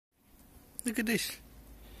Look at this.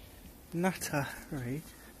 Nutter Reed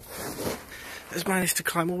has managed to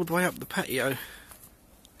climb all the way up the patio.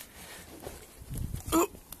 Oh.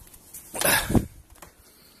 Look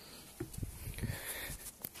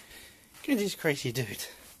at this crazy dude.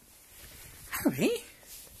 Harry?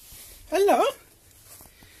 Hello?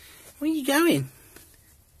 Where you going?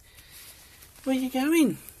 Where you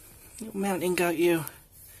going? Little mountain goat you.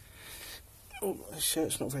 Oh, that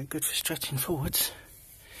shirt's not very good for stretching forwards.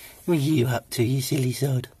 What are you up to, you silly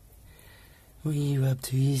sod? What are you up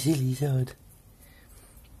to, you silly sod?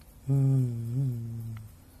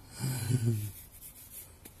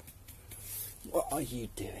 What are you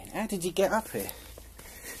doing? How did you get up here?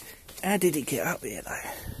 How did it get up here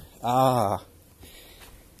though? Ah,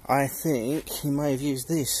 I think he may have used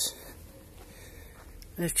this.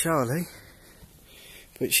 There's Charlie.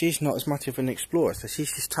 But she's not as much of an explorer, so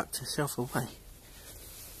she's just tucked herself away.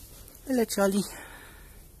 Hello, Charlie.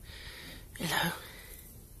 Hello.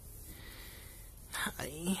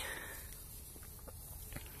 Hi.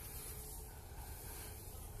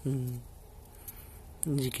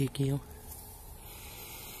 He's a good girl.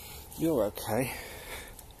 You're okay.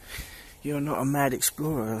 You're not a mad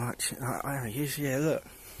explorer like I use. Yeah, look.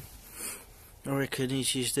 I reckon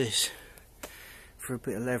he's used this for a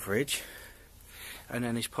bit of leverage. And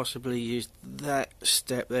then he's possibly used that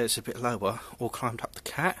step there, it's a bit lower, or climbed up the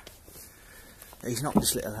cat. He's knocked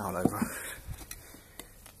this little owl over,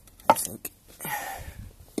 I think.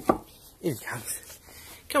 Here he comes.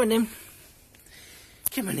 Come on then.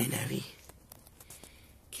 Come on in, Harry.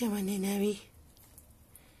 Come on in, Harry.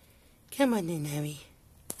 Come on in, Harry.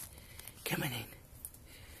 Come on in.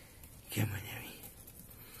 Come on,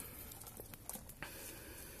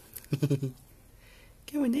 Harry.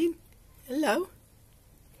 Come on in. Hello.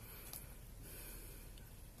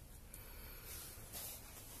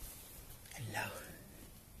 Hello.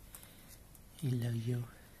 Hello, you.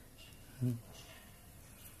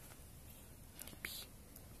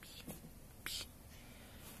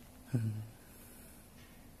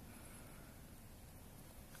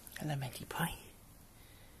 Hello, Matty Pie.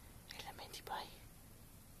 Hello, Matty Pie.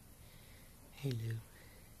 Hello.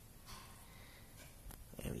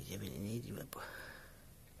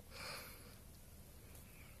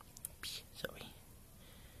 Sorry.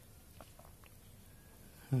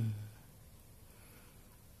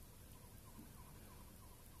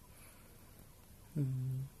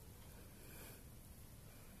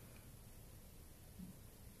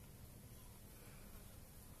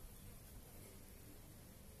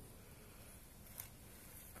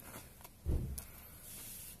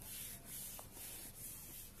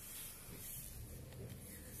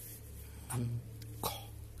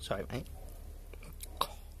 Sorry, mate.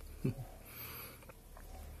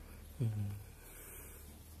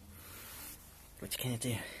 What you gonna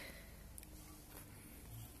do?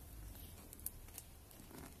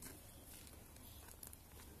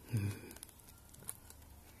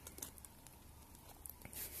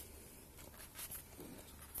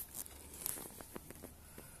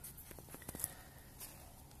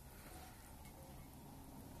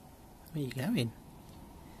 Where you going?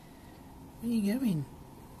 Where you going?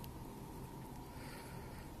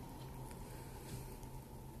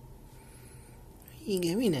 Where you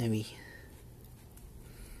going, Abby?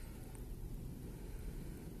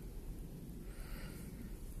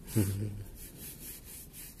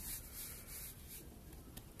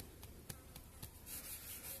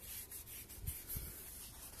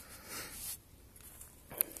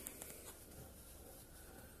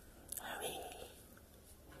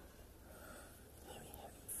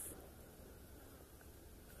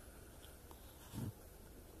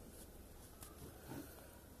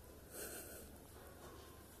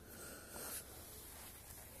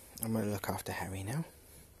 I'm going to look after Harry now.